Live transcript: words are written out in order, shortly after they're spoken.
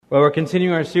Well, we're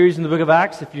continuing our series in the book of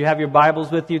Acts. If you have your Bibles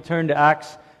with you, turn to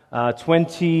Acts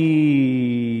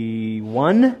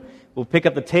 21. We'll pick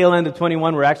up the tail end of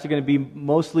 21. We're actually going to be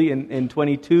mostly in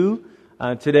 22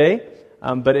 today,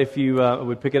 but if you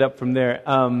would pick it up from there.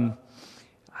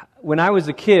 When I was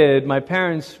a kid, my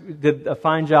parents did a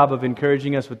fine job of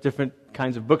encouraging us with different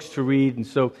kinds of books to read, and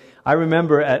so I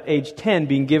remember at age 10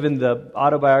 being given the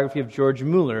autobiography of George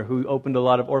Mueller, who opened a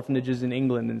lot of orphanages in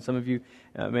England, and some of you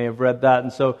may have read that.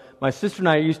 And so my sister and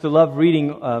I used to love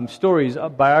reading stories,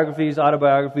 biographies,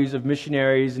 autobiographies of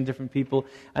missionaries and different people.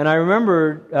 And I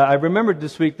remembered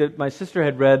this week that my sister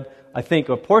had read, I think,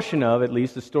 a portion of, at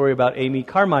least, a story about Amy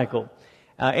Carmichael.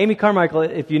 Amy Carmichael,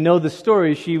 if you know the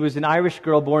story, she was an Irish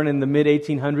girl born in the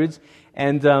mid-1800s,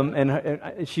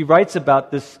 and she writes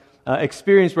about this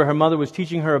experience where her mother was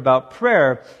teaching her about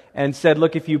prayer and said,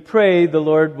 look, if you pray, the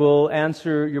Lord will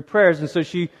answer your prayers. And so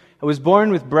she was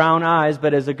born with brown eyes,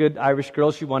 but as a good Irish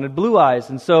girl, she wanted blue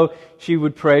eyes. And so she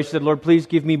would pray. She said, Lord, please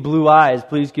give me blue eyes.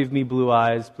 Please give me blue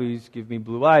eyes. Please give me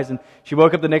blue eyes. And she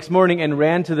woke up the next morning and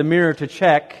ran to the mirror to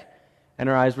check, and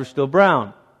her eyes were still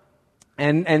brown.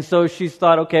 And so she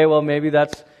thought, okay, well, maybe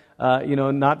that's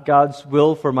not God's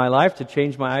will for my life to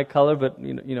change my eye color, but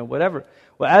whatever.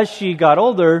 Well, as she got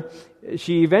older,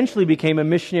 she eventually became a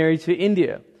missionary to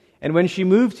India. And when she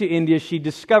moved to India, she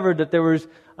discovered that there was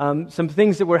some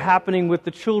things that were happening with the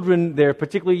children there,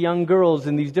 particularly young girls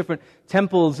in these different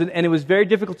temples, and it was very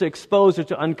difficult to expose or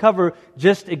to uncover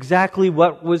just exactly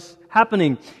what was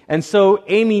happening. And so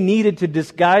Amy needed to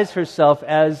disguise herself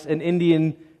as an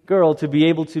Indian girl to be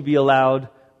able to be allowed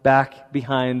back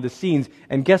behind the scenes.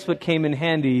 And guess what came in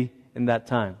handy in that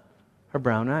time? Her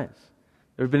brown eyes.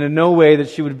 There had been no way that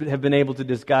she would have been able to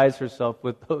disguise herself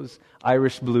with those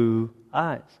Irish blue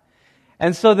eyes.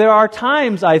 And so there are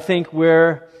times, I think,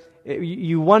 where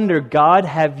you wonder, God,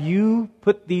 have you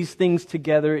put these things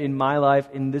together in my life,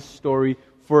 in this story,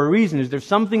 for a reason? Is there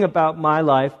something about my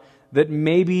life that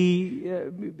maybe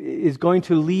is going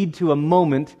to lead to a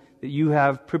moment that you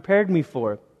have prepared me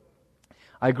for?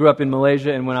 I grew up in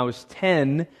Malaysia, and when I was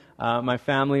 10, my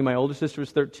family, my older sister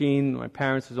was 13, my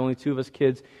parents, there's only two of us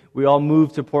kids, we all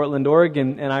moved to Portland,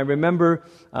 Oregon, and I remember,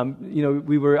 I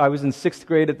was in 6th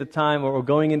grade at the time, or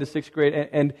going into 6th grade,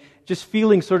 and just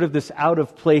feeling sort of this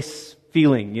out-of-place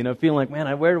feeling, feeling like,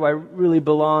 man, where do I really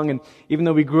belong? And even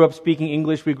though we grew up speaking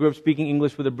English with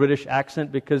a British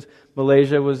accent, because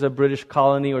Malaysia was a British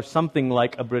colony, or something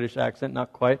like a British accent,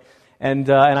 not quite. And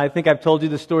I think I've told you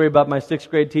the story about my 6th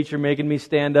grade teacher making me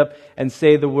stand up and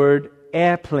say the word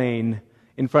airplane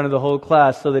in front of the whole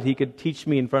class so that he could teach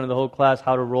me in front of the whole class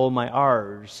how to roll my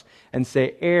R's and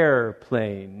say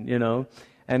airplane,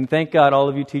 And thank God all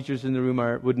of you teachers in the room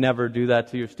would never do that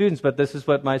to your students, but this is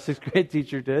what my 6th grade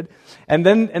teacher did. And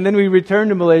then we returned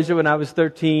to Malaysia when I was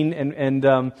 13, and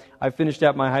I finished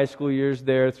out my high school years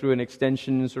there through an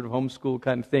extension, sort of homeschool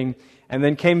kind of thing, and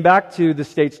then came back to the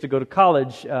States to go to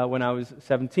college when I was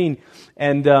 17.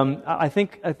 And I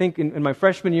think in my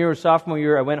freshman year or sophomore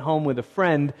year, I went home with a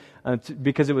friend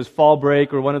because it was fall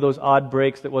break or one of those odd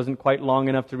breaks that wasn't quite long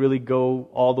enough to really go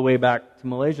all the way back to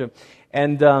Malaysia.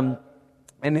 And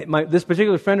this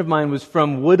particular friend of mine was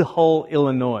from Woodhull,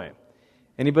 Illinois.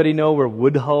 Anybody know where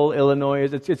Woodhull, Illinois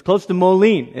is? It's close to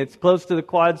Moline. It's close to the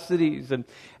Quad Cities, and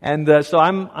so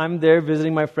I'm there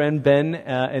visiting my friend Ben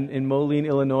in Moline,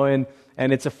 Illinois,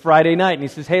 and it's a Friday night, and he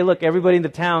says, "Hey, look, everybody in the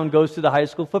town goes to the high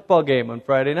school football game on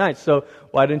Friday night, so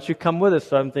why don't you come with us?"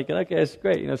 So I'm thinking, okay, that's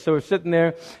great, So we're sitting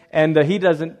there, and he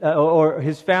doesn't, or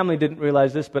his family didn't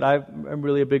realize this, but I'm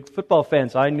really a big football fan,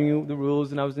 so I knew the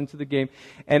rules, and I was into the game.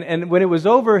 And when it was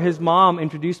over, his mom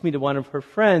introduced me to one of her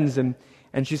friends, and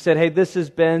she said, "Hey, this is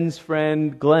Ben's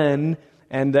friend Glenn,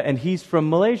 and he's from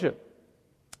Malaysia."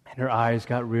 And her eyes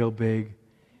got real big,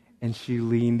 and she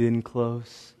leaned in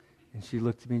close, and she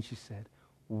looked at me and she said,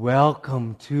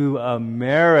 "Welcome to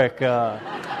America."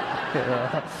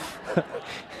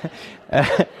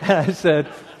 And I said,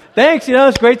 "Thanks,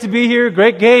 it's great to be here.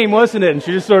 Great game, wasn't it?" And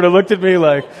she just sort of looked at me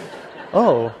like,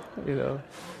 "Oh,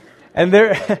 And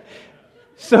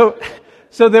So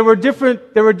there were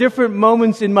different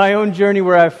moments in my own journey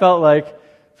where I felt like,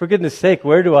 for goodness sake,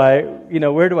 where do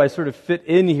I sort of fit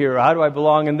in here? How do I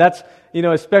belong? And that's,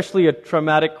 especially a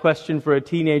traumatic question for a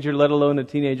teenager, let alone a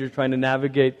teenager trying to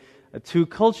navigate two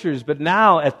cultures. But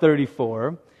now at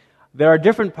 34, there are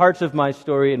different parts of my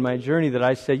story and my journey that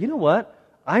I say, you know what?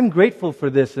 I'm grateful for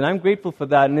this and I'm grateful for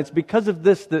that. And it's because of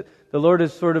this that the Lord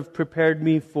has sort of prepared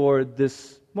me for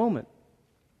this moment.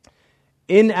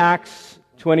 In Acts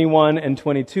 21 and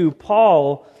 22,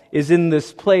 Paul is in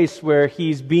this place where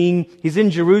he's in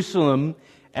Jerusalem,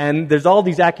 And there's all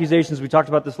these accusations. We talked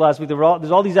about this last week.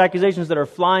 There's all these accusations that are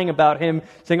flying about him,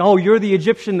 saying, "Oh, you're the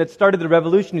Egyptian that started the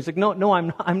revolution." He's like, "No,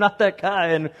 I'm not that guy."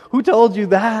 And who told you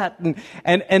that?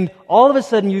 And all of a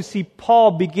sudden, you see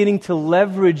Paul beginning to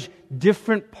leverage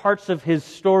different parts of his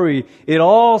story. It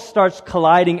all starts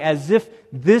colliding as if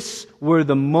this were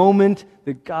the moment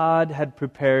that God had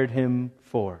prepared him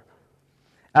for.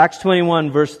 Acts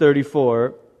 21, verse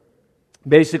 34.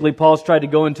 Basically, Paul's tried to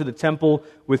go into the temple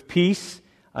with peace.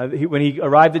 When he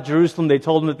arrived at Jerusalem, they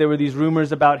told him that there were these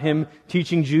rumors about him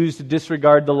teaching Jews to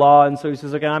disregard the law. And so he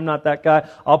says, "Okay, I'm not that guy.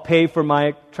 I'll pay for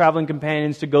my traveling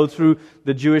companions to go through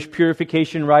the Jewish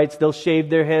purification rites. They'll shave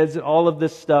their heads and all of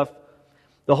this stuff."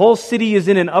 The whole city is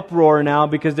in an uproar now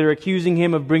because they're accusing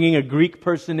him of bringing a Greek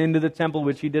person into the temple,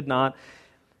 which he did not.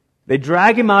 They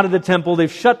drag him out of the temple. They've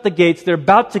shut the gates. They're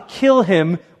about to kill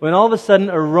him when all of a sudden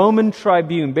a Roman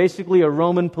tribune, basically a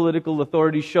Roman political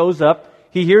authority, shows up.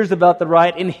 He hears about the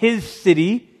riot in his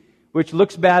city, which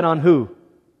looks bad on who?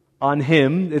 On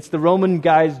him. It's the Roman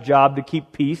guy's job to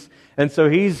keep peace. And so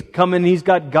he's coming, he's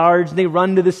got guards, and they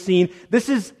run to the scene. This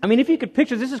is, if you could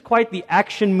picture, this is quite the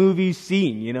action movie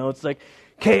scene. It's like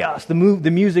chaos. The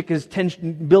music is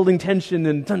building tension,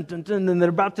 and dun, dun, dun, and they're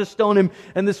about to stone him.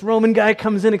 And this Roman guy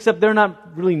comes in, except they're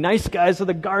not really nice guys, so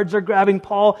the guards are grabbing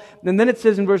Paul. And then it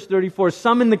says in verse 34,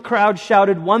 some in the crowd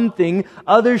shouted one thing,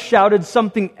 others shouted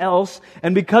something else,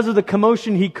 and because of the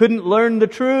commotion, he couldn't learn the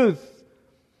truth.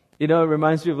 It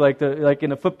reminds me of like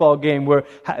in a football game where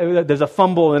there's a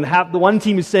fumble and the one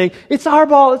team is saying, "It's our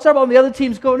ball," and the other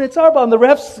team's going, "It's our ball," and the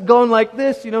ref's going like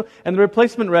this, and the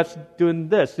replacement ref's doing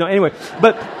this. Anyway,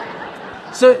 but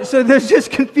so there's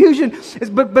just confusion.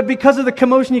 But because of the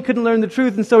commotion, he couldn't learn the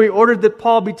truth, and so he ordered that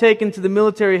Paul be taken to the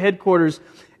military headquarters.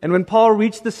 And when Paul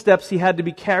reached the steps, he had to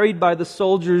be carried by the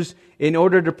soldiers in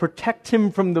order to protect him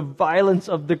from the violence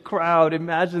of the crowd.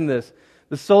 Imagine this.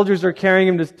 The soldiers are carrying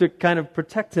him to kind of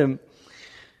protect him.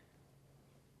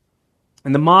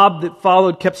 And the mob that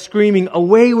followed kept screaming,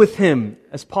 "Away with him!"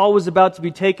 As Paul was about to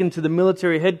be taken to the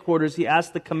military headquarters, he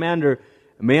asked the commander,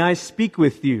 "May I speak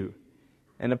with you?"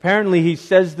 And apparently he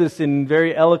says this in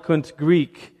very eloquent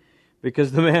Greek,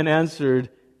 because the man answered,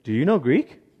 "Do you know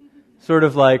Greek?" Sort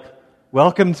of like,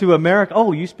 "Welcome to America."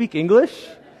 "Oh, you speak English?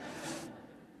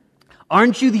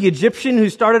 Aren't you the Egyptian who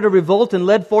started a revolt and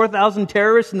led 4,000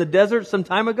 terrorists in the desert some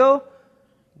time ago?"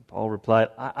 Paul replied,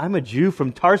 "I'm a Jew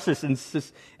from Tarsus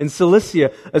in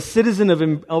Cilicia, a citizen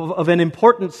of an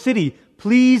important city.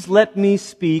 Please let me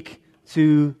speak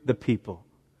to the people."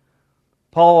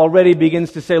 Paul already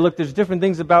begins to say, look, there's different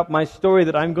things about my story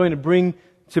that I'm going to bring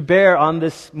to bear on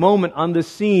this moment, on this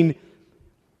scene.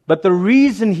 But the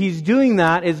reason he's doing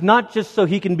that is not just so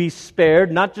he can be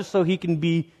spared, not just so he can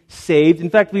be saved. In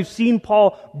fact, we've seen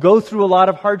Paul go through a lot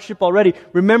of hardship already.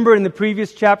 Remember in the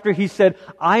previous chapter, he said,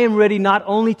 "I am ready not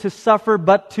only to suffer,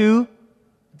 but to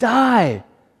die."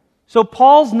 So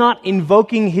Paul's not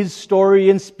invoking his story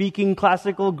and speaking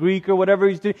classical Greek or whatever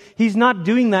he's doing. He's not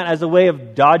doing that as a way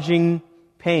of dodging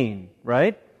pain,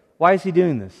 right? Why is he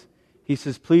doing this? He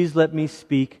says, "Please let me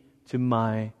speak to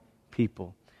my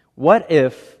people." What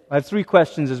if, I have three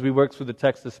questions as we work through the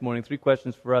text this morning, three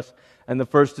questions for us, and the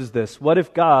first is this: what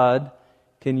if God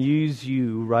can use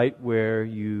you right where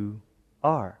you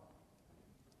are?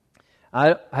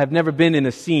 I have never been in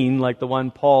a scene like the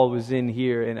one Paul was in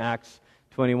here in Acts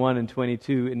 21 and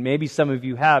 22, and maybe some of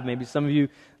you have, maybe some of you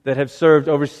that have served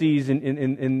overseas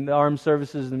in the armed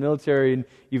services and the military, and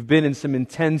you've been in some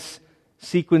intense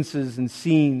sequences and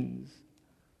scenes.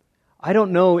 I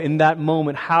don't know in that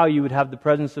moment how you would have the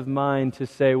presence of mind to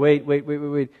say, wait.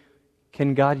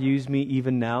 Can God use me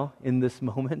even now in this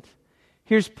moment?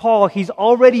 Here's Paul. He's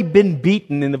already been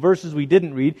beaten in the verses we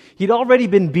didn't read. He'd already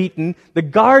been beaten. The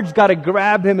guards got to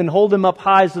grab him and hold him up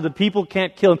high so the people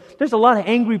can't kill him. There's a lot of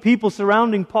angry people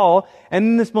surrounding Paul. And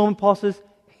in this moment, Paul says,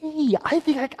 "Hey, I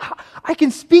think I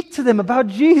can speak to them about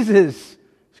Jesus."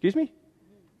 Excuse me?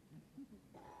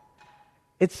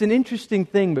 It's an interesting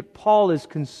thing, but Paul is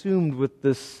consumed with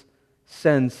this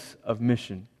sense of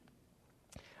mission.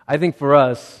 I think for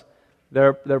us,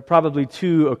 there are probably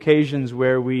two occasions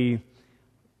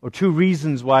or two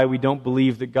reasons why we don't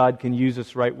believe that God can use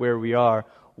us right where we are.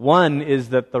 One is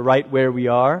that the right where we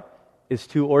are is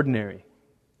too ordinary.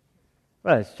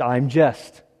 Right, I'm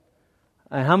just.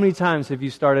 And how many times have you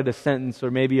started a sentence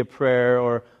or maybe a prayer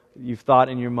or you've thought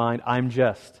in your mind, "I'm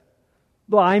just"?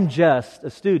 Well, I'm just a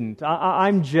student.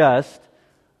 I'm just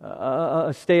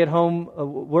a stay-at-home,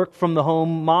 work from the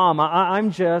home mom.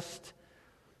 I'm just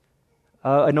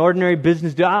an ordinary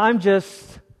business dude. I'm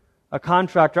just a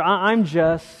contractor. I'm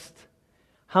just.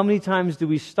 How many times do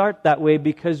we start that way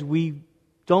because we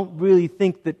don't really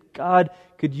think that God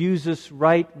could use us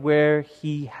right where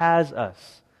He has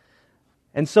us.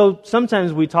 And so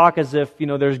sometimes we talk as if,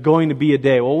 there's going to be a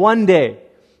day. Well, one day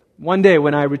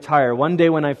when I retire, one day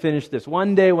when I finish this,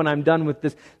 one day when I'm done with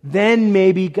this, then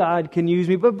maybe God can use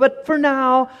me. But for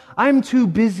now, I'm too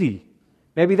busy.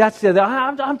 Maybe that's the other.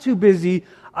 I'm too busy.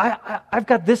 I've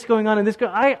got this going on and this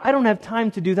going on. I don't have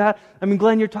time to do that. I mean,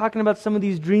 Glenn, you're talking about some of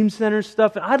these Dream Center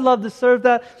stuff, and I'd love to serve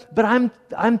that, but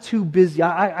I'm too busy.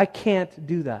 I can't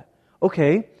do that.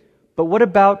 Okay, but what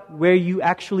about where you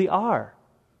actually are?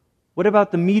 What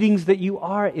about the meetings that you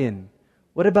are in?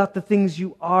 What about the things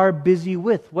you are busy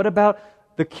with? What about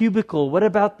the cubicle? What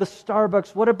about the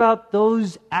Starbucks? What about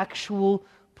those actual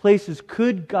places?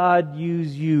 Could God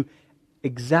use you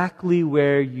exactly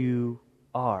where you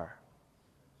are?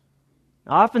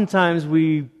 Oftentimes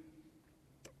we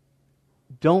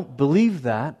don't believe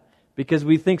that because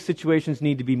we think situations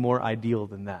need to be more ideal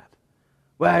than that.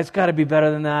 Well, it's got to be better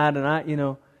than that.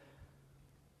 And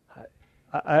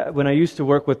when I used to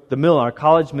work with the Mill, our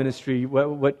college ministry,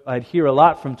 what I'd hear a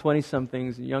lot from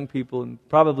 20-somethings and young people, and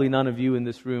probably none of you in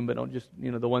this room, but just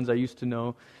the ones I used to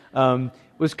know,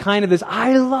 was kind of this,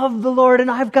 I love the Lord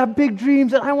and I've got big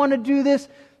dreams and I want to do this.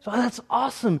 So that's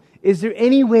awesome. Is there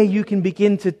any way you can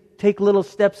begin to take little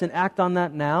steps and act on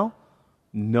that now?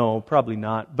 No, probably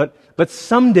not. But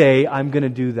someday I'm going to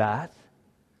do that.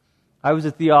 I was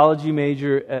a theology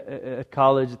major at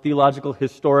college, theological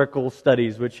historical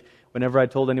studies, which whenever I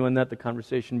told anyone that, the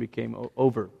conversation became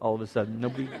over all of a sudden.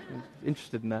 Nobody was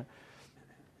interested in that.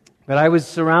 But I was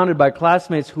surrounded by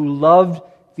classmates who loved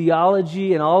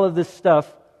theology and all of this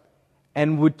stuff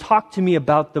and would talk to me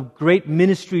about the great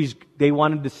ministries they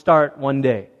wanted to start one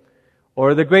day,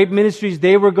 or the great ministries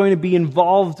they were going to be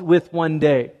involved with one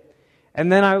day. And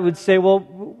then I would say, well,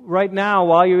 right now,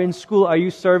 while you're in school, are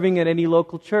you serving at any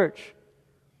local church?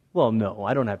 Well, no,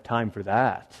 I don't have time for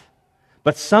that.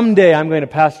 But someday I'm going to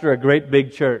pastor a great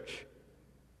big church.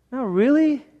 No,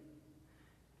 really?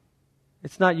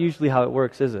 It's not usually how it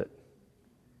works, is it?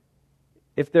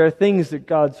 If there are things that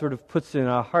God sort of puts in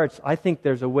our hearts, I think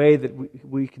there's a way that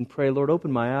we can pray, Lord,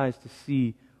 open my eyes to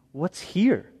see what's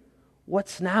here.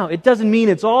 What's now? It doesn't mean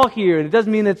it's all here, and it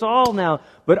doesn't mean it's all now,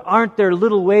 but aren't there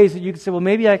little ways that you can say, well,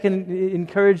 maybe I can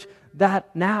encourage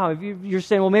that now? If you're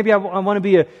saying, well, maybe I want to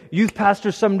be a youth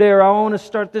pastor someday, or I want to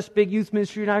start this big youth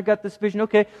ministry, and I've got this vision.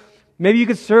 Okay, maybe you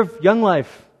could serve Young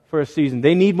Life for a season.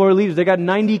 They need more leaders. They got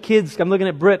 90 kids. I'm looking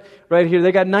at Britt right here.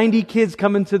 They got 90 kids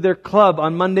coming to their club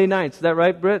on Monday nights. Is that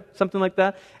right, Britt? Something like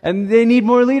that? And they need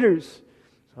more leaders.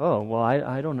 Oh, well,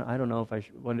 I don't know if I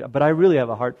should, but I really have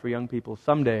a heart for young people.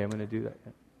 Someday I'm going to do that.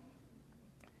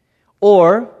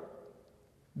 Or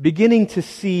beginning to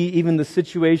see even the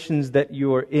situations that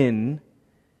you're in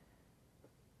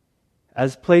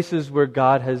as places where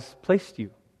God has placed you.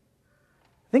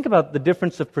 Think about the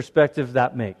difference of perspective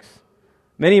that makes.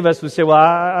 Many of us would say, well,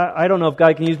 I don't know if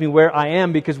God can use me where I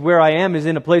am, because where I am is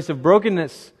in a place of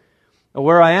brokenness. Or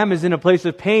where I am is in a place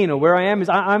of pain, or where I am is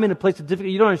I'm in a place of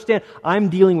difficulty. You don't understand. I'm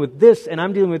dealing with this, and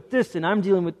I'm dealing with this, and I'm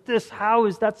dealing with this. How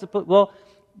is that supposed? Well,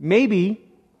 maybe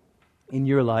in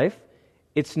your life,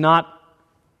 it's not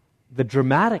the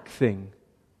dramatic thing,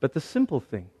 but the simple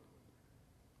thing.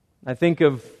 I think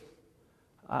of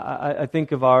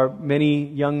our many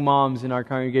young moms in our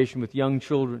congregation with young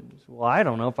children. Well, I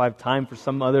don't know if I have time for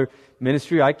some other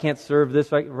ministry. I can't serve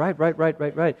this.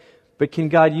 Right. But can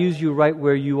God use you right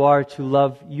where you are to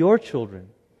love your children,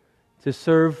 to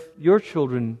serve your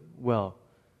children well?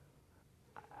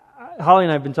 Holly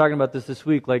and I have been talking about this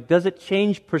week. Does it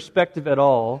change perspective at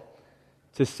all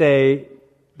to say,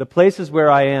 the places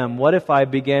where I am, what if I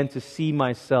began to see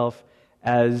myself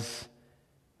as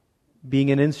being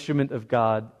an instrument of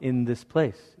God in this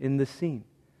place, in this scene?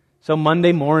 So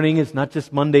Monday morning is not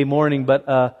just Monday morning, but,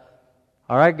 all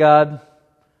right, God,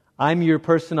 I'm your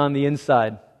person on the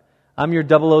inside. I'm your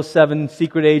 007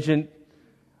 secret agent.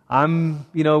 I'm,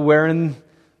 wearing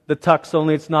the tux,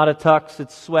 only it's not a tux,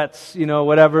 it's sweats,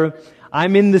 whatever.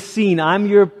 I'm in the scene. I'm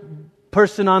your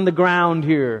person on the ground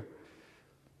here.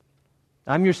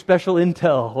 I'm your special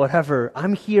intel, whatever.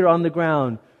 I'm here on the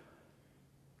ground.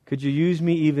 Could you use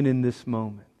me even in this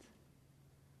moment?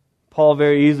 Paul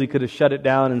very easily could have shut it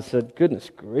down and said, goodness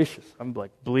gracious, I'm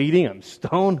bleeding, I'm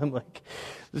stoned,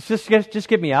 just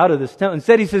get me out of this town.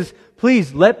 Instead he says,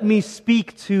 please let me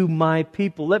speak to my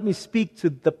people. Let me speak to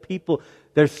the people.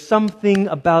 There's something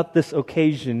about this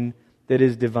occasion that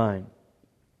is divine.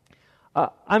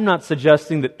 I'm not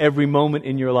suggesting that every moment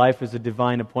in your life is a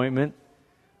divine appointment.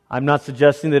 I'm not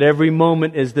suggesting that every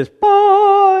moment is this,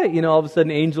 all of a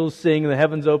sudden angels sing and the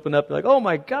heavens open up. You're like, oh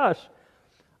my gosh.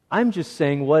 I'm just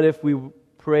saying, what if we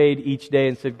prayed each day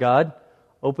and said, God,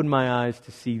 open my eyes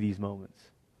to see these moments.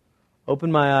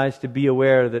 Open my eyes to be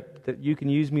aware that you can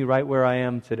use me right where I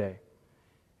am today.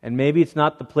 And maybe it's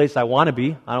not the place I want to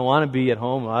be. I don't want to be at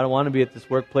home. Or I don't want to be at this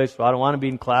workplace. Or I don't want to be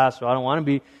in class. Or I don't want to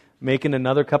be making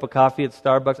another cup of coffee at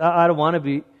Starbucks. I don't want to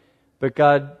be. But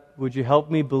God, would you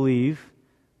help me believe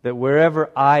that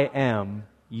wherever I am,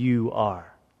 you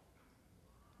are.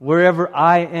 Wherever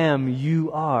I am,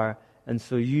 you are. And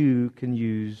so you can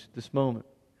use this moment.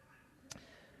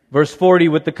 Verse 40,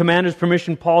 with the commander's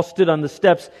permission, Paul stood on the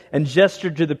steps and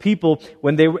gestured to the people.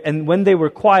 When they were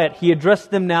quiet, he addressed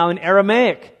them now in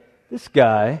Aramaic. This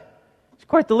guy is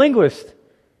quite the linguist.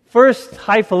 First,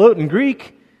 highfalutin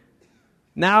Greek.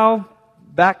 Now,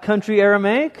 backcountry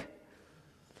Aramaic.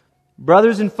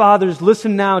 Brothers and fathers,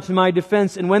 listen now to my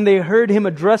defense. And when they heard him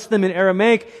address them in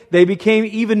Aramaic, they became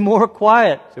even more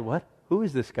quiet. I said, what? Who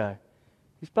is this guy?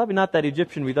 He's probably not that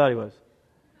Egyptian we thought he was.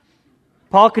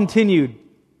 Paul continued,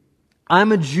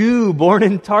 I'm a Jew born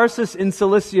in Tarsus in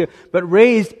Cilicia, but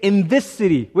raised in this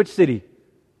city. Which city?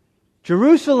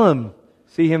 Jerusalem.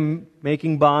 See him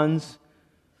making bonds,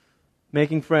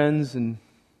 making friends, and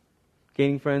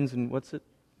gaining friends, and what's it?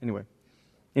 Anyway,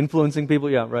 influencing people?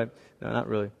 Yeah, right. No, not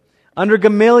really. Under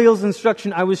Gamaliel's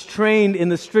instruction, I was trained in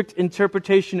the strict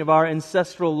interpretation of our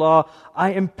ancestral law.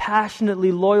 I am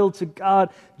passionately loyal to God,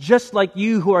 just like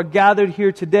you who are gathered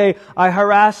here today. I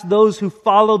harassed those who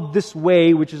followed this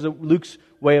way, which is Luke's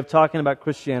way of talking about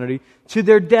Christianity, to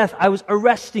their death. I was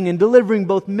arresting and delivering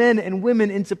both men and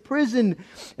women into prison.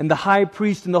 And the high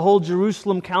priest and the whole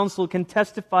Jerusalem council can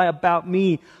testify about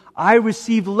me. I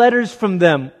received letters from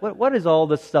them. What is all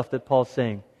this stuff that Paul's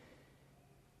saying?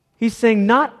 He's saying,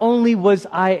 not only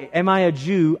am I a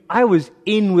Jew, I was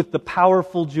in with the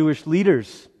powerful Jewish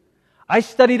leaders. I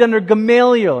studied under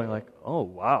Gamaliel. You're like, oh,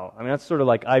 wow. I mean, that's sort of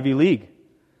like Ivy League.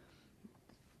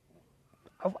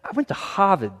 I went to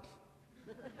Harvard.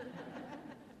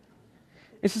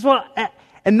 He says, well,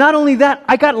 and not only that,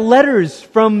 I got letters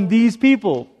from these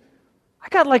people. I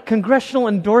got like congressional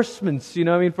endorsements,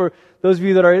 I mean, for those of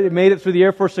you that made it through the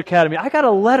Air Force Academy. I got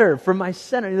a letter from my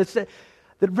senator that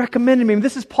recommended me. And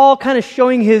this is Paul kind of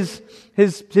showing his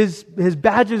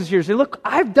badges here. Saying, look,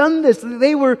 I've done this.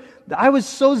 I was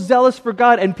so zealous for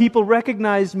God, and people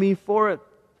recognized me for it.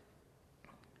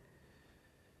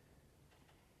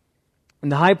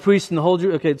 And the high priest and the whole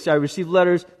Jew, so I received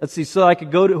letters, so I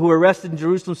could go to who were arrested in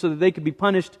Jerusalem so that they could be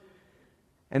punished.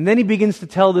 And then he begins to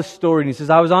tell this story, and he says,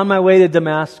 I was on my way to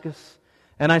Damascus,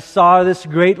 and I saw this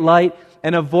great light,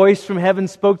 and a voice from heaven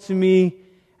spoke to me,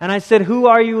 and I said, who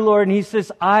are you, Lord? And he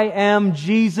says, I am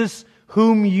Jesus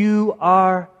whom you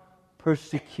are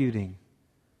persecuting.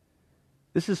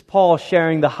 This is Paul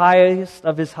sharing the highest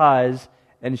of his highs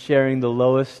and sharing the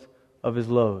lowest of his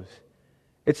lows.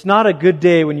 It's not a good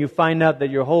day when you find out that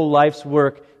your whole life's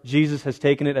work, Jesus has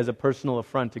taken it as a personal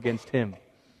affront against him.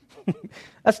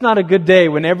 That's not a good day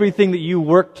when everything that you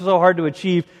worked so hard to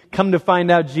achieve, come to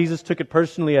find out Jesus took it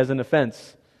personally as an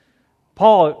offense.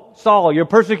 Saul, you're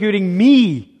persecuting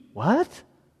me. What?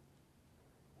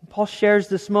 Paul shares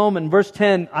this moment. In verse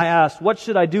 10, I asked, what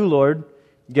should I do, Lord?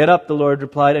 Get up, the Lord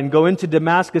replied, and go into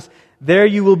Damascus. There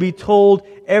you will be told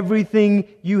everything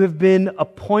you have been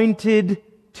appointed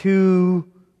to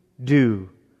do.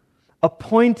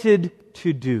 Appointed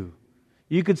to do.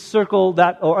 You could circle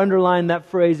that or underline that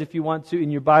phrase if you want to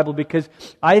in your Bible, because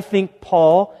I think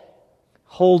Paul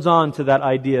holds on to that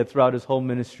idea throughout his whole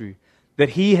ministry. That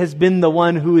he has been the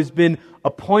one who has been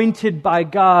appointed by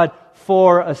God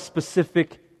for a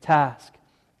specific task.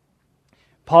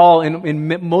 Paul,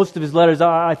 in most of his letters,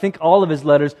 I think all of his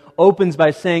letters, opens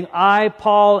by saying, I,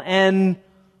 Paul, an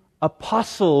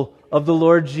apostle of the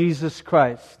Lord Jesus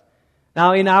Christ.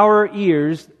 Now, in our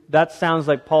ears, that sounds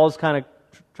like Paul's kind of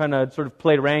trying to sort of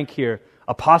play rank here.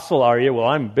 Apostle, are you? Well,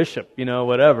 I'm bishop,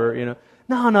 whatever,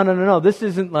 No. This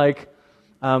isn't like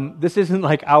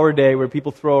our day where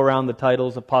people throw around the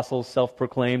titles, apostles,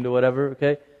 self-proclaimed, or whatever,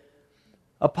 okay?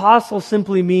 Apostle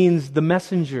simply means the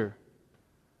messenger,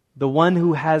 the one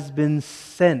who has been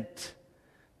sent,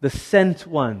 the sent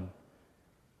one.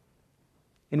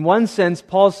 In one sense,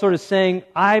 Paul's sort of saying,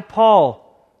 I,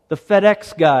 Paul, the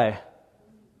FedEx guy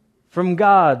from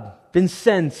God, been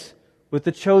sent with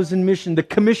the chosen mission, the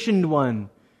commissioned one,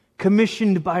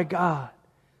 commissioned by God.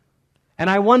 And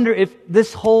I wonder if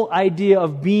this whole idea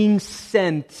of being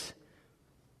sent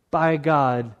by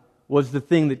God was the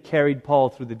thing that carried Paul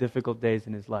through the difficult days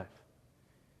in his life.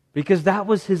 Because that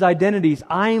was his identity.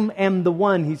 I am the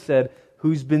one, he said,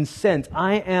 who's been sent.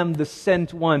 I am the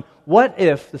sent one. What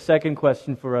if, the second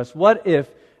question for us, what if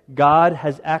God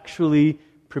has actually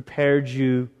prepared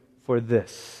you for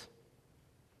this?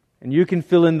 And you can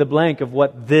fill in the blank of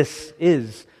what this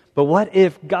is. But what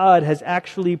if God has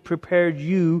actually prepared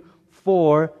you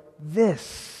for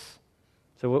this?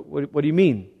 So what do you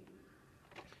mean?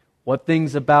 What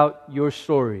things about your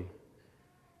story?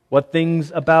 What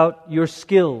things about your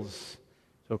skills?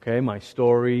 Okay, my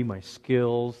story, my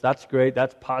skills, that's great,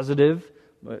 that's positive.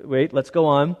 Wait, let's go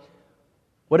on.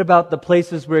 What about the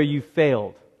places where you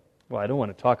failed? Well, I don't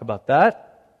want to talk about that.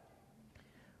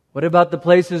 What about the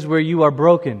places where you are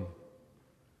broken?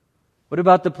 What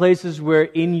about the places where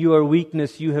in your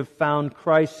weakness you have found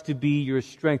Christ to be your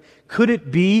strength? Could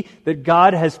it be that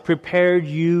God has prepared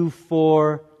you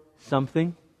for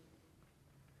something?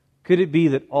 Could it be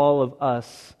that all of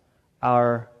us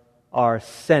are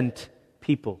sent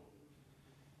people?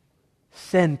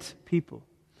 Sent people.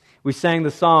 We sang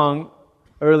the song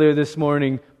earlier this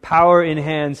morning, power in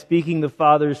hand, speaking the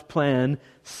Father's plan,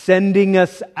 sending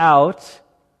us out,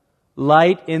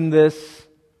 light in this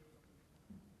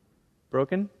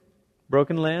broken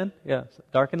land? Yeah,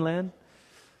 darkened land?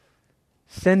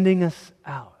 Sending us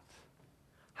out.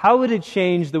 How would it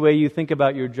change the way you think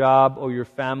about your job or your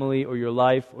family or your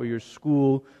life or your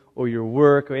school or your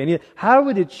work or any? How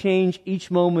would it change each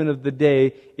moment of the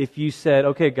day if you said,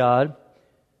 okay, God,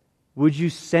 would you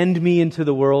send me into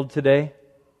the world today?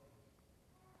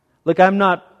 Look, I'm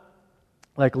not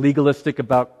like legalistic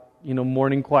about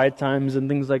morning quiet times and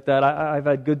things like that. I've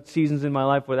had good seasons in my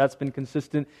life where that's been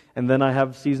consistent, and then I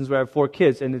have seasons where I have 4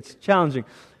 kids, and it's challenging.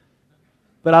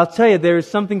 But I'll tell you, there is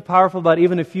something powerful about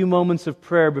even a few moments of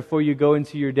prayer before you go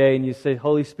into your day and you say,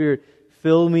 Holy Spirit,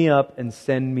 fill me up and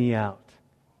send me out.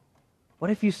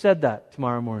 What if you said that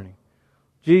tomorrow morning?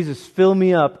 Jesus, fill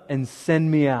me up and send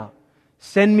me out.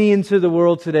 Send me into the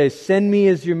world today. Send me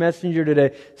as your messenger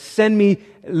today. Send me,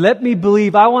 let me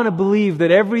believe. I want to believe that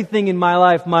everything in my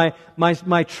life,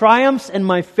 my triumphs and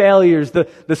my failures,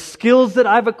 the skills that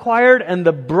I've acquired and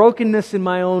the brokenness in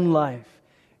my own life,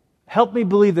 help me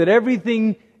believe that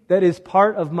everything that is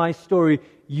part of my story,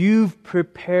 you've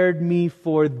prepared me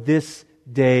for this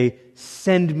day.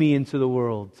 Send me into the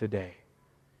world today.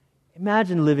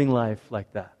 Imagine living life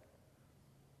like that.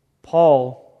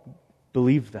 Paul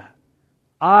believed that.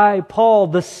 I, Paul,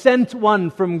 the sent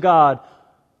one from God,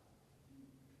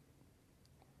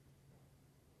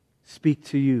 speak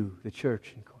to you, the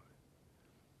church in Corinth.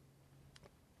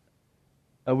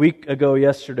 A week ago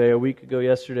yesterday,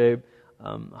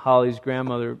 Holly's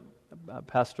grandmother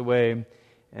passed away,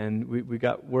 and we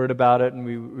got word about it, and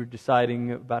we were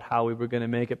deciding about how we were going to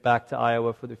make it back to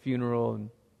Iowa for the funeral. And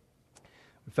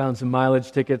we found some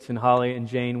mileage tickets, and Holly and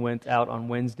Jane went out on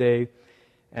Wednesday.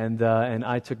 And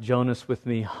I took Jonas with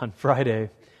me on Friday,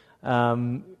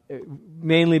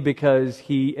 mainly because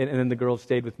and then the girls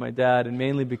stayed with my dad, and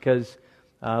mainly because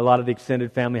a lot of the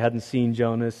extended family hadn't seen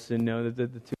Jonas, and the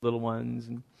 2 little ones.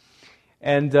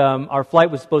 And our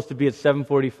flight was supposed to be at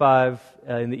 7:45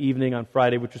 in the evening on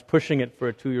Friday, which was pushing it for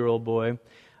a 2-year-old boy.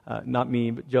 Not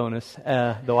me, but Jonas,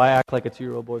 though I act like a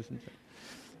 2-year-old boy sometimes.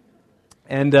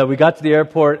 And we got to the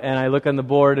airport, and I look on the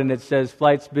board, and it says,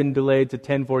 flight's been delayed to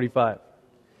 10:45.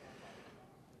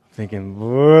 Thinking,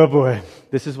 oh boy,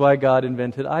 this is why God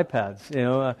invented iPads,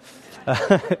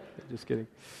 Just kidding.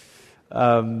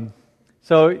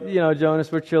 So, Jonas,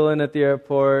 we're chilling at the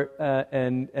airport,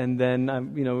 and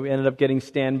then, we ended up getting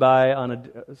standby on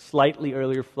a slightly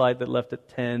earlier flight that left at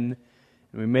 10, and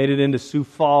we made it into Sioux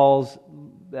Falls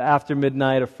after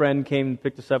midnight. A friend came and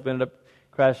picked us up, ended up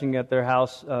crashing at their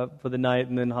house for the night,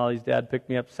 and then Holly's dad picked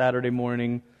me up Saturday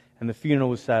morning, and the funeral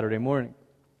was Saturday morning.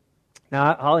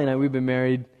 Now, Holly and I, we've been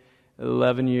married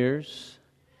 11 years.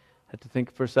 I had to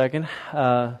think for a second.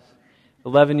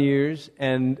 11 years,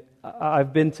 and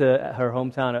I've been to her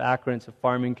hometown of Akron. It's a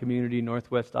farming community,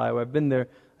 northwest Iowa. I've been there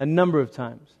a number of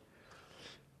times.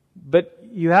 But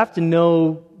you have to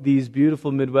know these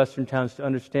beautiful Midwestern towns to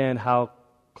understand how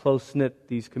close-knit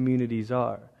these communities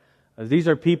are. These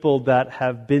are people that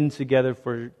have been together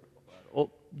for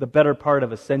the better part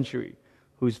of a century,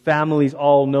 whose families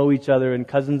all know each other, and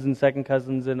cousins and second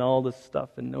cousins and all this stuff,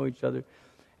 and know each other,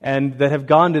 and that have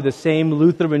gone to the same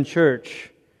Lutheran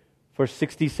church for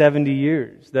 60, 70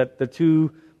 years. That the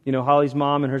 2, Holly's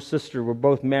mom and her sister were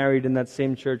both married in that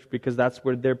same church because that's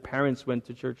where their parents went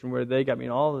to church and where they got,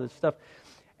 all of this stuff.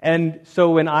 And so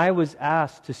when I was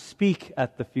asked to speak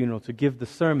at the funeral, to give the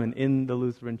sermon in the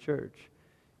Lutheran church,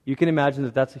 you can imagine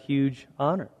that that's a huge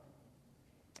honor.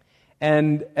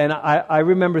 And I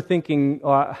remember thinking,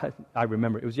 I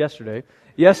remember, it was yesterday.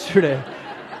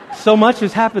 So much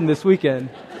has happened this weekend.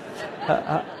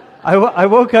 I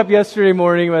woke up yesterday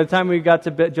morning. By the time we got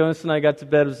to bed, Jonas and I got to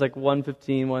bed, it was like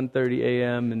 1:30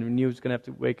 a.m., and we knew he was going to have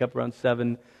to wake up around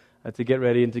 7. to get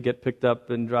ready and to get picked up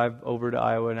and drive over to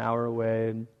Iowa, an hour away.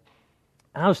 And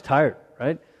I was tired,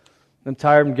 right? I'm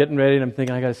tired, I'm getting ready, and I'm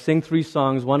thinking, I got to sing 3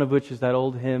 songs, one of which is that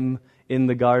old hymn, In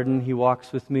the Garden, He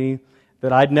Walks With Me,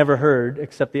 that I'd never heard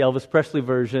except the Elvis Presley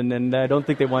version, and I don't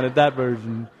think they wanted that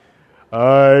version.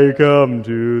 I come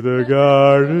to the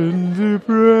garden to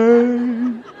pray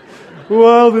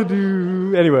while the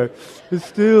dew, anyway, is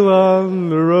still on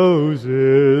the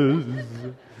roses.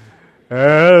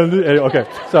 Okay,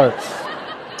 sorry.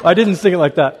 I didn't sing it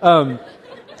like that.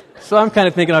 So I'm kind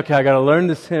of thinking, okay, I got to learn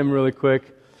this hymn really quick.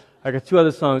 I got 2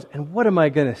 other songs, and what am I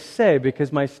going to say?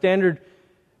 Because my standard...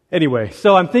 Anyway,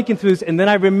 so I'm thinking through this, and then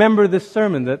I remember this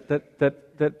sermon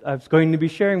that I was going to be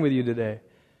sharing with you today.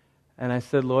 And I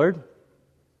said, Lord,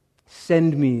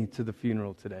 send me to the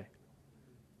funeral today.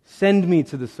 Send me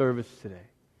to the service today.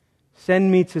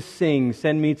 Send me to sing.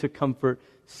 Send me to comfort.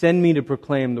 Send me to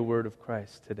proclaim the word of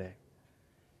Christ today.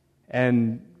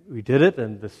 And we did it,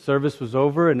 and the service was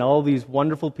over, and all these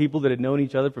wonderful people that had known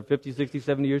each other for 50, 60,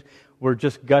 70 years were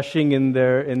just gushing in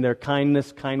their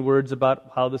kindness, kind words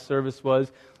about how the service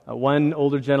was. One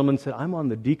older gentleman said, I'm on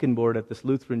the deacon board at this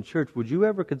Lutheran church. Would you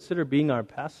ever consider being our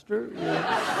pastor?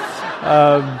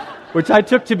 Which I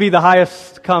took to be the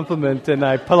highest compliment, and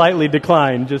I politely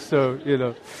declined, just so, you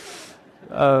know.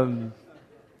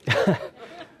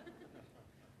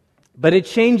 But it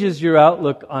changes your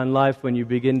outlook on life when you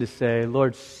begin to say,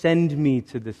 Lord, send me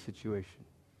to this situation.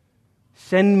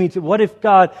 Send me to... What if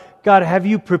God, have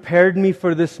you prepared me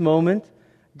for this moment?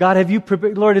 God, have you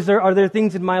prepared... Lord, are there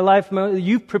things in my life...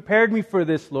 You've prepared me for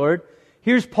this, Lord.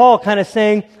 Here's Paul kind of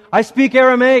saying, I speak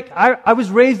Aramaic. I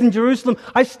was raised in Jerusalem.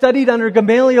 I studied under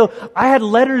Gamaliel. I had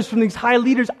letters from these high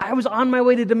leaders. I was on my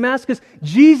way to Damascus.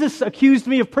 Jesus accused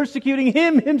me of persecuting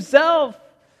him himself.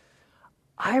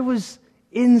 I was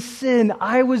in sin.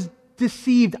 I was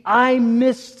deceived. I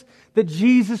missed that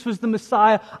Jesus was the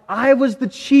Messiah. I was the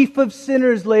chief of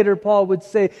sinners, later Paul would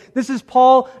say. This is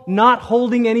Paul not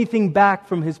holding anything back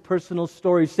from his personal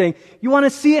story, saying, you want to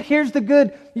see it? Here's the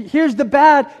good. Here's the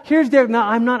bad. Here's the... Now,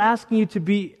 I'm not asking you to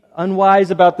be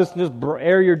unwise about this and just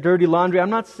air your dirty laundry. I'm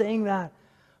not saying that.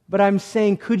 But I'm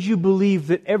saying, could you believe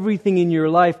that everything in your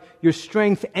life, your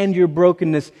strength and your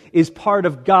brokenness, is part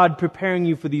of God preparing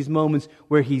you for these moments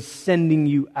where He's sending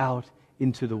you out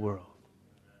into the world?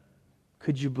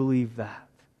 Could you believe that?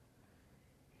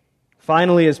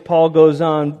 Finally, as Paul goes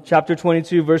on, chapter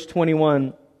 22, verse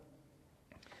 21,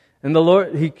 and the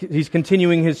Lord, he's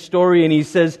continuing his story, and he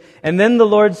says, and then the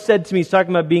Lord said to me, he's talking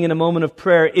about being in a moment of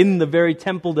prayer in the very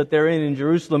temple that they're in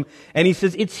Jerusalem, and he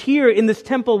says, it's here in this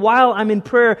temple while I'm in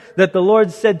prayer that the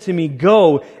Lord said to me,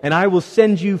 go, and I will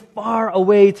send you far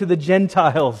away to the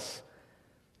Gentiles.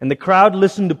 And the crowd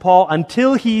listened to Paul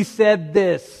until he said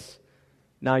this,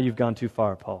 now you've gone too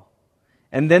far, Paul.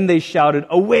 And then they shouted,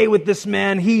 away with this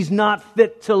man, he's not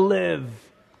fit to live.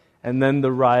 And then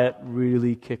the riot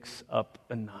really kicks up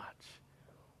a notch.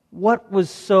 What was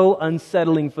so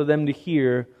unsettling for them to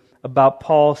hear about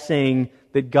Paul saying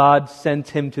that God sent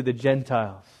him to the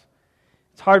Gentiles?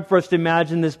 It's hard for us to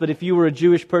imagine this, but if you were a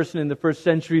Jewish person in the first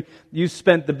century, you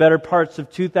spent the better parts of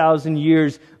 2,000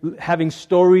 years having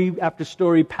story after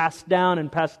story passed down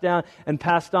and passed down and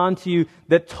passed on to you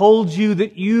that told you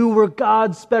that you were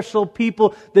God's special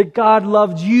people, that God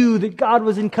loved you, that God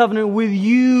was in covenant with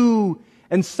you.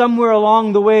 And somewhere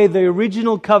along the way, the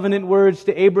original covenant words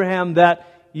to Abraham that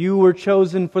you were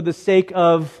chosen for the sake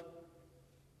of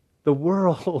the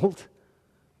world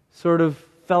sort of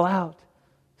fell out.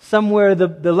 Somewhere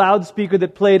the loudspeaker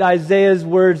that played Isaiah's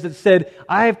words that said,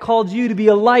 I have called you to be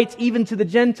a light even to the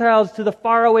Gentiles, to the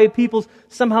faraway peoples.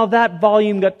 Somehow that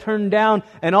volume got turned down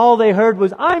and all they heard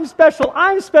was, I'm special,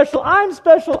 I'm special, I'm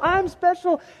special, I'm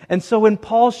special. And so when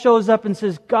Paul shows up and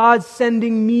says, God's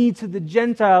sending me to the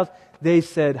Gentiles, they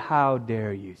said, how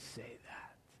dare you say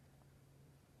that?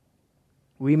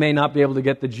 We may not be able to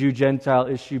get the Jew-Gentile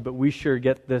issue, but we sure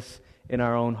get this in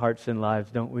our own hearts and lives,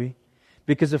 don't we?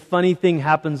 Because a funny thing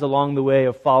happens along the way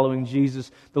of following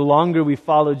Jesus. The longer we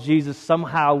follow Jesus,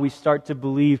 somehow we start to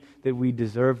believe that we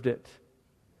deserved it.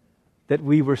 That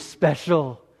we were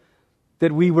special.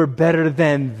 That we were better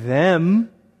than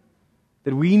them.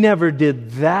 That we never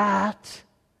did that.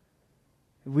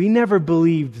 We never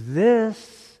believed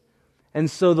this. And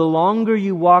so the longer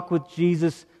you walk with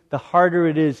Jesus, the harder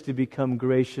it is to become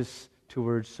gracious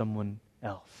towards someone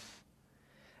else.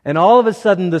 And all of a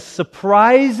sudden, the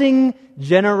surprising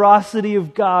generosity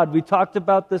of God, we talked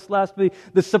about this last week,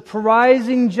 the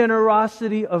surprising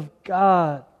generosity of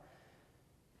God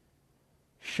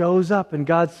shows up and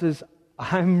God says,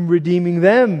 I'm redeeming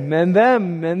them and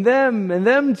them and them and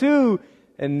them too.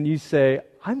 And you say,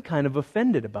 I'm kind of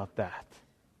offended about that.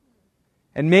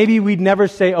 And maybe we'd never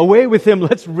say, away with him,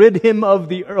 let's rid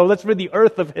the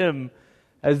earth of him,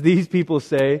 as these people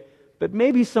say. But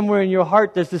maybe somewhere in your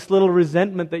heart there's this little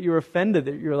resentment that you're offended,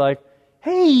 that you're like,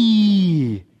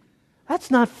 hey, that's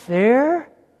not fair.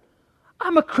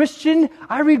 I'm a Christian,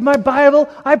 I read my Bible,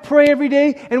 I pray every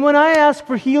day, and when I ask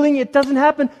for healing, it doesn't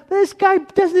happen. But this guy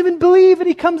doesn't even believe, and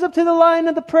he comes up to the line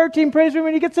of the prayer team, prays for him,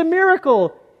 and he gets a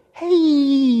miracle.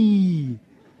 Hey,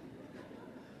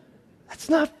 that's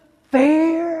not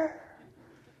fair.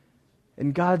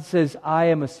 And God says, I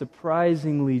am a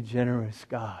surprisingly generous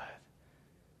God.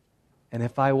 And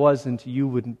if I wasn't, you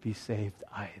wouldn't be saved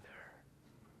either.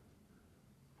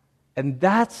 And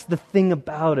that's the thing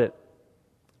about it.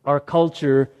 Our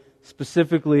culture,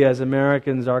 specifically as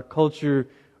Americans, our culture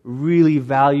really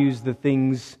values the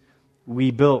things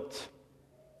we built,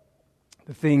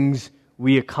 the things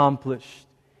we accomplished.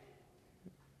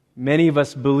 Many of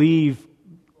us believe,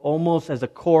 almost as a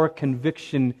core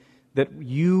conviction, that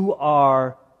you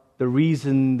are the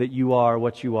reason that you are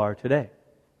what you are today.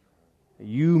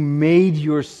 You made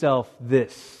yourself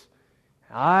this.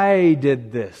 I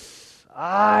did this.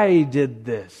 I did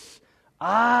this.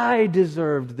 I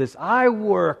deserved this. I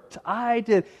worked. I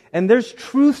did. And there's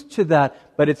truth to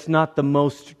that, but it's not the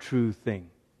most true thing.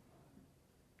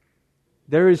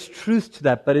 There is truth to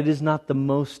that, but it is not the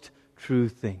most true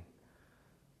thing.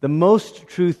 The most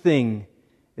true thing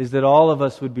is that all of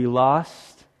us would be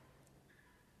lost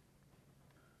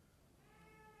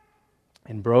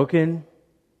and broken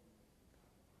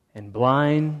and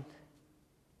blind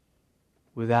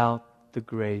without the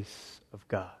grace of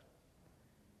God.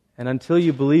 And until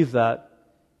you believe that,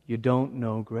 you don't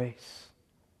know grace.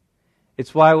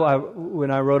 It's why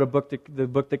when I wrote the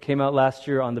book that came out last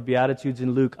year on the Beatitudes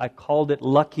in Luke, I called it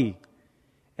Lucky.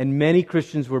 And many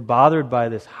Christians were bothered by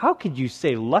this. How could you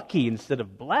say lucky instead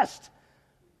of blessed?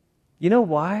 You know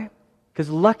why? Because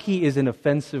lucky is an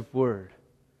offensive word.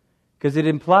 Because it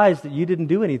implies that you didn't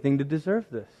do anything to deserve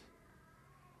this.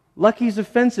 Lucky is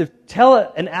offensive. Tell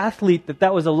an athlete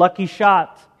that was a lucky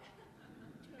shot.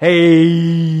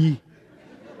 Hey!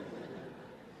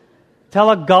 Tell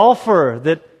a golfer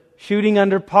that shooting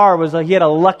under par he had a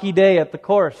lucky day at the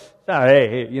course. Oh,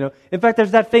 hey, you know. In fact,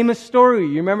 there's that famous story.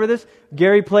 You remember this?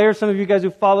 Gary Player. Some of you guys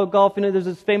who follow golf, you know, there's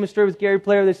this famous story with Gary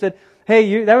Player. They said, "Hey,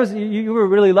 you were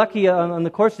really lucky on the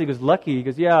course." He goes, "Lucky?" He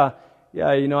goes, "Yeah.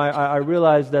 You know, I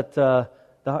realized that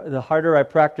the harder I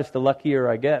practice, the luckier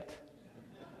I get."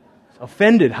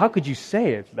 Offended. How could you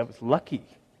say it? That was lucky.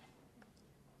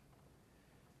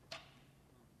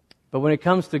 But when it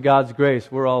comes to God's grace,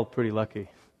 we're all pretty lucky.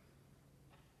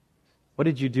 What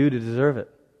did you do to deserve it?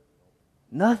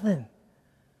 Nothing.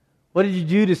 What did you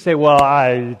do to say, well,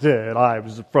 I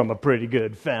was from a pretty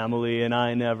good family and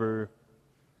I never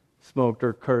smoked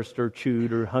or cursed or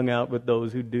chewed or hung out with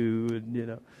those who do, and, you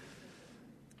know.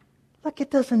 Look, it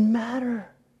doesn't matter.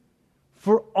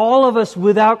 For all of us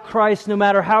without Christ, no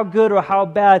matter how good or how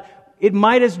bad,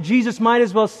 Jesus might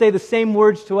as well say the same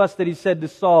words to us that he said to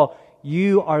Saul.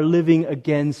 You are living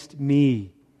against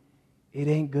me. It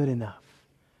ain't good enough.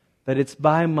 But it's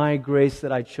by my grace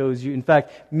that I chose you. In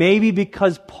fact, maybe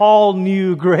because Paul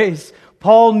knew grace,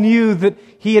 Paul knew that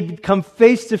he had come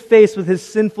face to face with his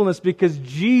sinfulness because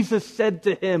Jesus said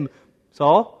to him,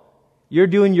 Saul, you're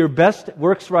doing your best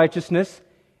works righteousness,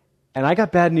 and I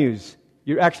got bad news.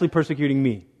 You're actually persecuting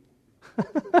me.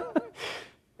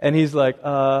 And he's like,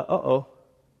 uh-oh.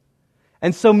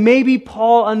 And so maybe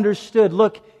Paul understood,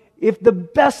 look, if the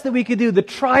best that we could do, the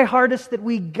try hardest that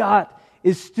we got,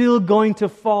 is still going to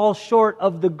fall short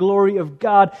of the glory of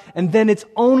God, and then it's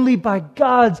only by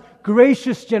God's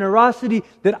gracious generosity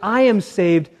that I am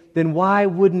saved, then why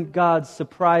wouldn't God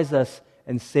surprise us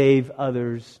and save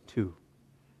others too?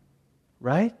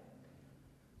 Right?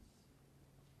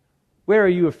 Where are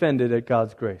you offended at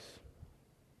God's grace?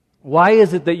 Why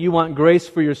is it that you want grace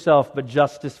for yourself but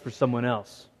justice for someone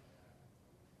else?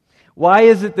 Why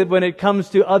is it that when it comes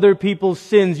to other people's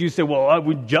sins, you say, well,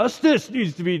 justice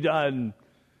needs to be done?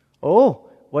 Oh,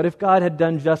 what if God had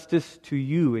done justice to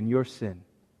you in your sin?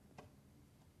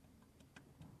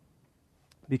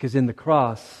 Because in the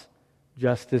cross,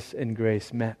 justice and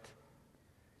grace met.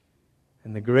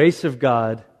 And the grace of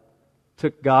God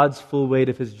took God's full weight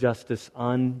of His justice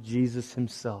on Jesus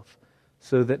Himself,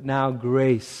 so that now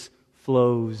grace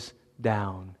flows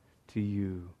down to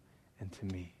you and to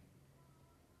me.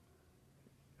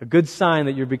 A good sign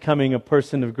that you're becoming a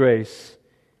person of grace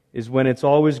is when it's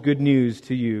always good news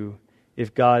to you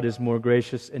if God is more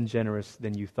gracious and generous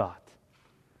than you thought.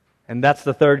 And that's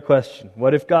the third question.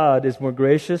 What if God is more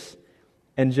gracious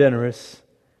and generous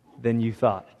than you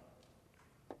thought?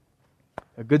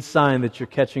 A good sign that you're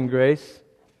catching grace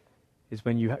is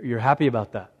when you're happy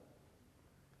about that.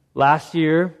 Last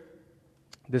year,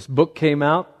 this book came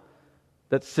out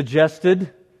that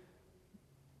suggested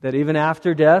that even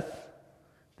after death,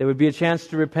 there would be a chance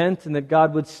to repent and that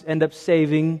God would end up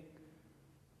saving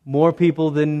more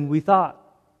people than we thought.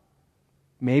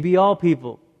 Maybe all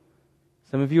people.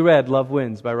 Some of you read Love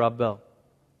Wins by Rob Bell.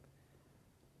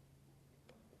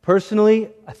 Personally,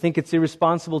 I think it's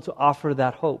irresponsible to offer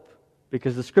that hope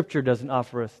because the Scripture doesn't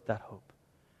offer us that hope.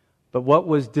 But what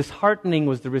was disheartening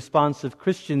was the response of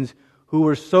Christians who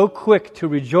were so quick to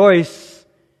rejoice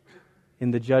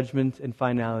in the judgment and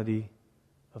finality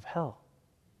of hell.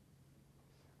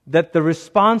 That the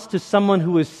response to someone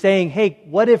who was saying, hey,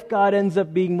 what if God ends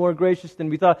up being more gracious than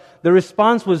we thought? The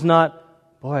response was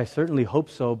not, boy, I certainly hope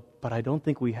so, but I don't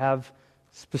think we have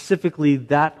specifically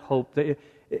that hope.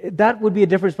 That would be a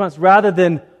different response rather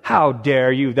than, how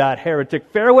dare you, that heretic,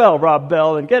 farewell, Rob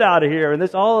Bell, and get out of here, and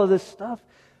all of this stuff.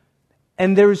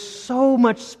 And there's so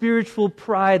much spiritual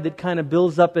pride that kind of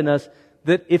builds up in us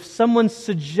that if someone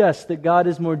suggests that God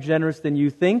is more generous than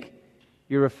you think,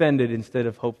 you're offended instead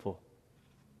of hopeful.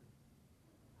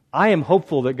 I am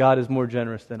hopeful that God is more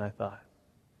generous than I thought.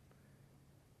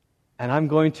 And I'm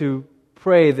going to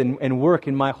pray and work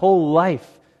in my whole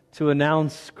life to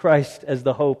announce Christ as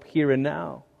the hope here and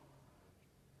now.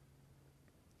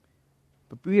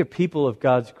 But we are people of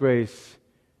God's grace,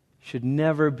 should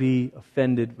never be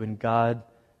offended when God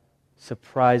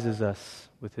surprises us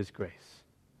with His grace.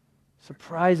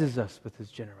 Surprises us with His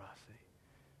generosity.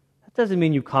 That doesn't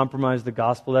mean you compromise the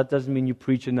gospel. That doesn't mean you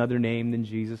preach another name than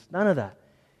Jesus. None of that.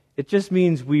 It just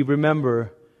means we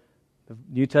remember the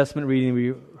New Testament reading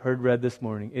we heard read this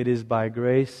morning. It is by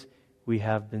grace we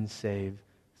have been saved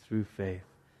through faith,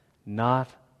 not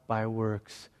by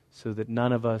works, so that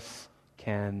none of us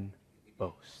can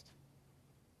boast.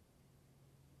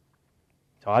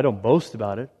 So I don't boast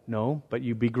about it, no, but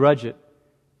you begrudge it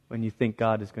when you think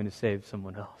God is going to save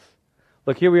someone else.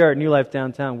 Look, here we are at New Life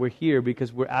Downtown. We're here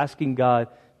because we're asking God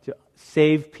to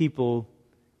save people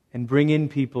and bring in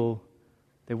people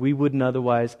that we wouldn't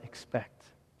otherwise expect,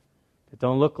 that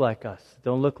don't look like us, that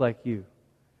don't look like you.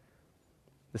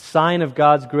 The sign of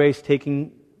God's grace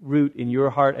taking root in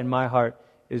your heart and my heart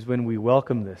is when we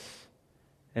welcome this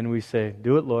and we say,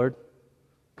 do it, Lord.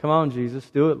 Come on, Jesus,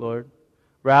 do it, Lord.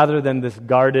 Rather than this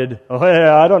guarded, oh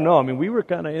yeah, I don't know. I mean, we were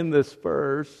kind of in this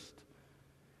first.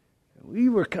 We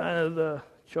were kind of the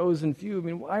chosen few. I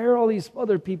mean, why are all these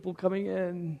other people coming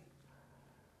in?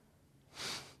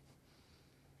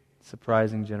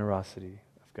 Surprising generosity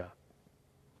of God.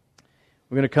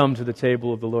 We're going to come to the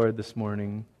table of the Lord this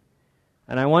morning.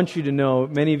 And I want you to know,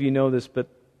 many of you know this, but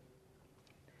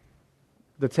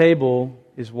the table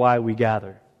is why we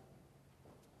gather.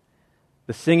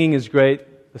 The singing is great.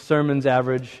 The sermon's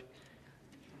average.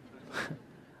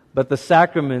 But the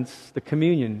sacraments, the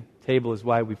communion table is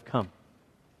why we've come.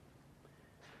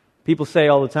 People say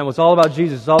all the time, well, it's all about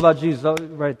Jesus, it's all about Jesus.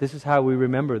 Right, this is how we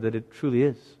remember that it truly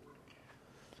is.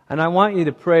 And I want you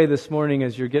to pray this morning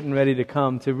as you're getting ready to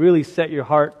come to really set your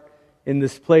heart in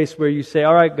this place where you say,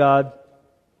 all right, God,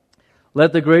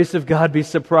 let the grace of God be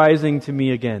surprising to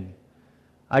me again.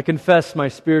 I confess my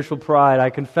spiritual pride. I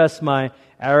confess my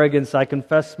arrogance. I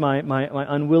confess my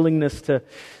unwillingness to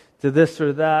this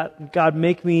or that. God,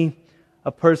 make me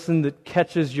a person that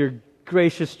catches your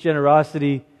gracious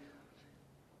generosity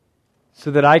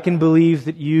so that I can believe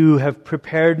that you have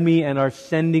prepared me and are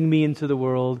sending me into the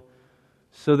world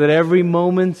so that every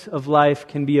moment of life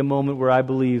can be a moment where I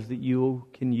believe that you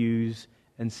can use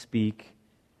and speak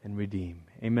and redeem.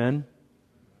 Amen?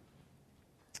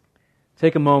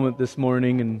 Take a moment this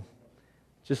morning and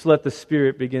just let the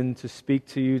Spirit begin to speak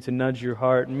to you, to nudge your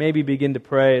heart, and maybe begin to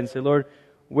pray and say, Lord,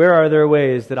 where are there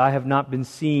ways that I have not been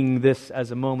seeing this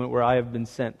as a moment where I have been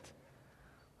sent?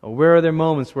 Or where are there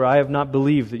moments where I have not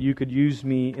believed that you could use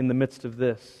me in the midst of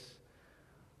this?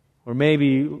 Or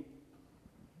maybe,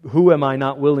 who am I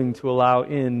not willing to allow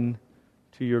in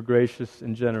to your gracious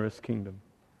and generous kingdom?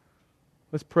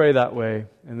 Let's pray that way,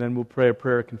 and then we'll pray a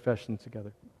prayer of confession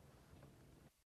together.